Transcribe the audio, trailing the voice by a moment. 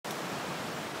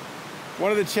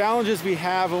One of the challenges we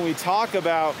have when we talk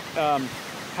about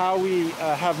how we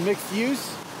have mixed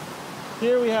use,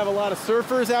 here we have a lot of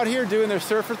surfers out here doing their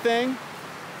surfer thing.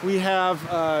 We have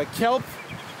kelp,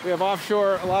 we have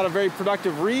offshore a lot of very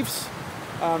productive reefs.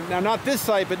 Now not this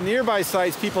site, but nearby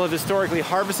sites, people have historically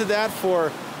harvested that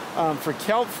for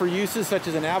kelp, for uses such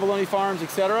as in abalone farms,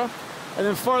 etc. And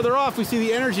then farther off, we see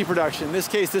the energy production. In this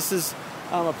case, this is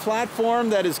a platform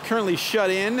that is currently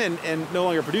shut in and no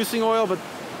longer producing oil, but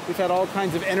we've had all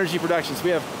kinds of energy production. So we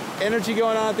have energy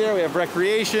going on out there, we have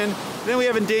recreation, and then we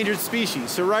have endangered species.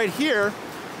 So right here,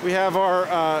 we have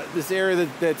our this area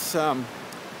that's cordoned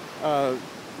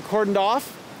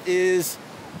off is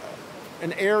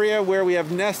an area where we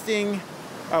have nesting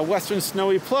western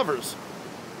snowy plovers.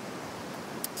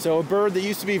 So a bird that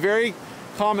used to be very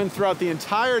common throughout the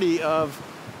entirety of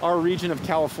our region of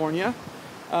California,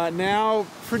 now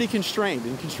pretty constrained,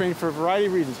 and constrained for a variety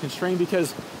of reasons. Constrained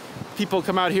because people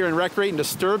come out here and recreate and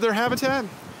disturb their habitat.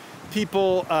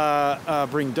 People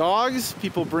bring dogs,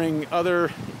 people bring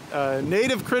other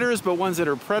native critters, but ones that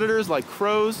are predators like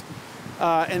crows.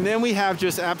 And then we have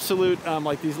just absolute,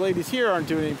 like these ladies here aren't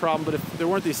doing any problem, but if there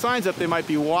weren't these signs up, they might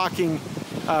be walking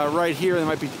right here, they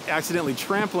might be accidentally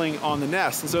trampling on the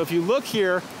nest. And so if you look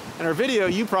here in our video,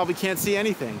 you probably can't see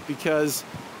anything because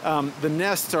the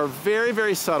nests are very,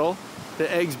 very subtle.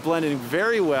 The eggs blend in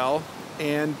very well,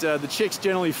 and the chicks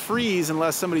generally freeze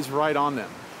unless somebody's right on them.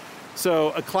 So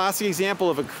a classic example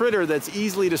of a critter that's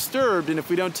easily disturbed, and if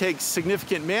we don't take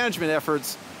significant management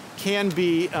efforts, can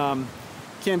be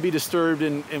disturbed,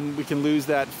 and we can lose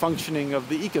that functioning of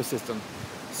the ecosystem.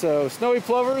 So snowy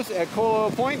plovers at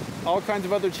Koloa Point, all kinds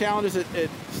of other challenges at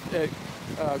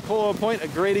Koloa Point, a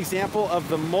great example of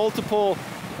the multiple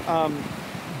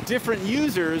different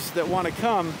users that want to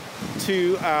come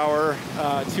to our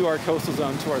coastal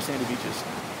zone, to our sandy beaches.